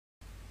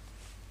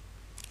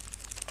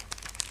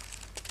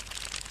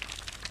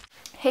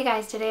Hey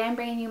guys, today I'm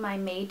bringing you my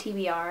May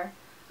TBR.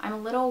 I'm a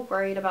little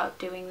worried about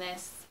doing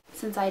this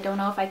since I don't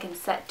know if I can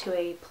set to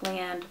a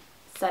planned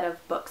set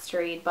of books to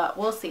read, but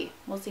we'll see.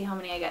 We'll see how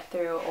many I get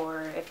through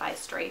or if I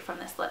stray from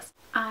this list.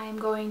 I'm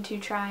going to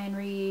try and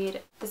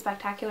read The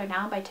Spectacular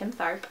Now by Tim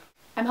Tharp.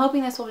 I'm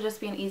hoping this will just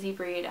be an easy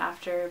read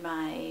after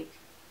my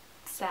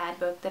sad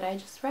book that I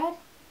just read.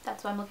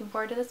 That's why I'm looking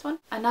forward to this one.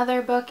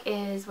 Another book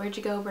is Where'd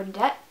You Go,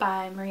 Bernadette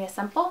by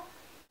Semple.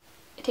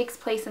 It takes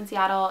place in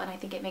Seattle and I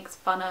think it makes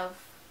fun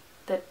of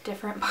the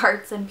different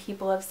parts and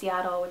people of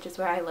Seattle, which is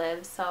where I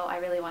live, so I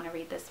really want to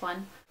read this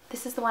one.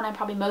 This is the one I'm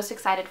probably most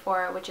excited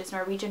for, which is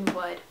Norwegian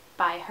Wood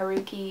by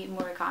Haruki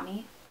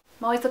Murakami.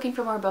 I'm always looking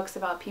for more books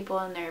about people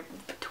in their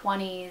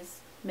 20s,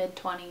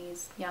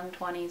 mid-20s, young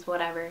 20s,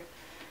 whatever.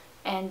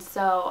 And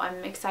so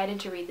I'm excited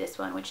to read this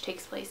one, which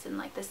takes place in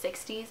like the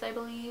 60s, I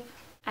believe.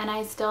 And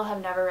I still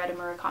have never read a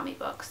Murakami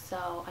book,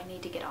 so I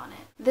need to get on it.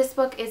 This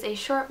book is a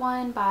short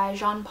one by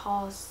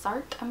Jean-Paul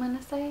Sartre, I'm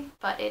gonna say,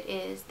 but it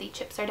is The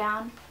Chips Are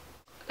Down.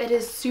 It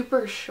is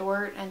super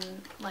short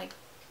and like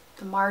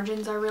the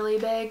margins are really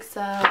big,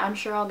 so I'm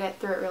sure I'll get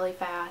through it really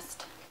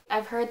fast.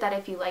 I've heard that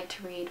if you like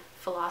to read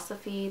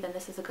philosophy, then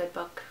this is a good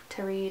book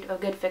to read, a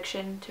good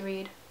fiction to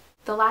read.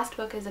 The last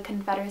book is A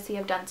Confederacy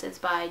of Dunces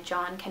by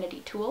John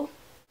Kennedy Toole.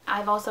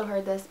 I've also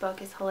heard this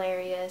book is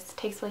hilarious. It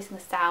takes place in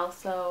the South,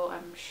 so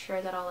I'm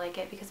sure that I'll like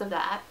it because of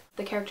that.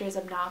 The character is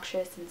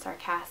obnoxious and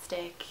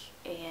sarcastic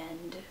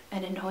and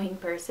an annoying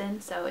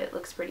person, so it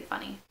looks pretty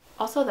funny.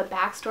 Also, the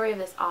backstory of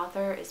this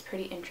author is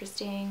pretty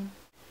interesting.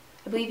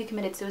 I believe he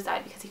committed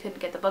suicide because he couldn't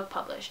get the book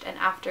published, and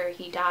after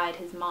he died,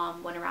 his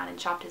mom went around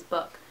and shopped his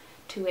book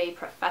to a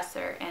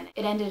professor, and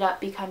it ended up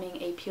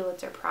becoming a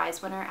Pulitzer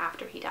Prize winner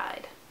after he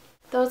died.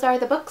 Those are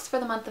the books for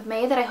the month of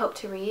May that I hope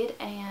to read,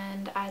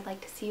 and I'd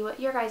like to see what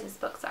your guys'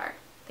 books are.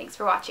 Thanks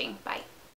for watching. Bye.